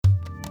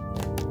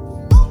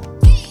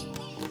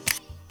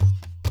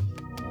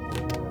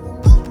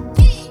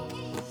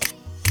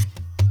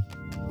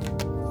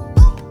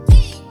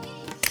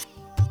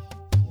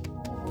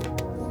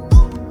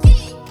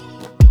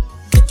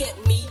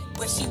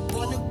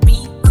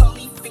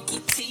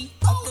T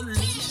off the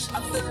leash. I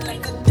feel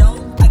like a dog,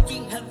 I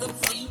can't have the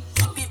free.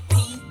 Keep it P,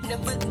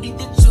 never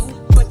needed you,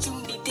 but you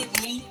needed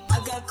me. I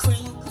got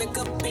cream, make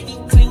a baby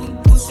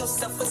clean. Boost your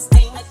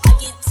self-esteem. I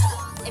get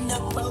top in the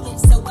morning,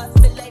 so I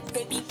feel like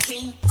baby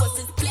king. What's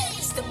his black,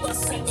 step up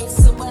certain,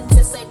 so I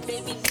just like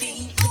baby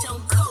D. Bitch,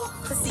 I'm cold,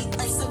 pussy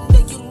ice, so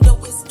now you know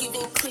it's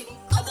giving cream.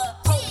 I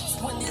got hoes,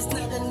 when it's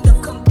not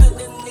enough, come build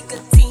a nigga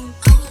team.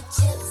 I need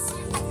chips,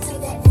 I tell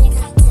that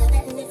nigga,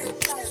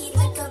 he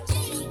like a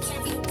baby,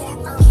 carry that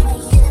on my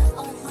hip.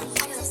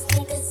 I just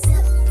take a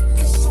sip,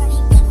 cause shawty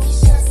got me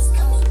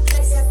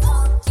crazy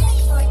all day.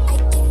 Before I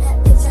get that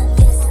bitch, I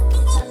lose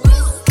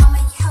on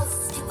my house,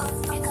 give a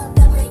fuck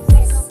about my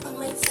wrist, on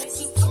my face,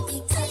 you can be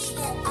touched,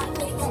 that I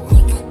make that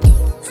nigga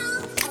eat.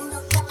 I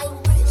know that I'm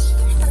rich,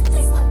 but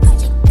that's my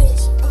project,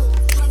 bitch.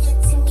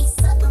 Loyalty me,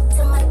 suck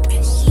until my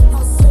bitch, she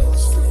gon'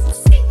 switch.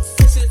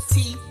 Push your T,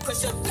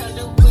 push your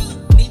calorie.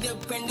 Need a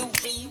brand new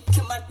V.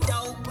 Kill my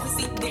dog,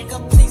 pussy nigga,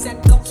 please. I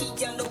go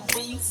keep on the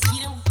weeds.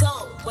 You don't go.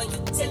 Why you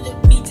telling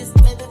me? Just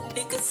let a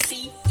nigga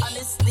see.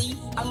 Honestly,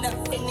 I'm not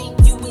feeling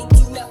you and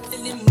you not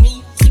feeling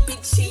me. Keep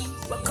it cheap.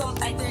 Welcome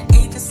at the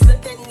age, just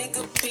let that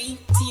nigga be.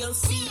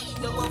 TOC,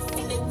 no I'm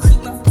feeling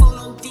creep. My phone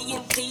on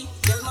D&D.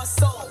 That's my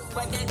soul.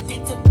 Right that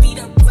did to beat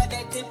up, right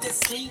that did to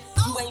sleep.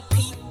 You ain't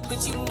Pete,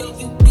 but you know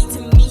you beat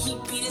to me. He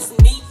beat us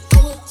me.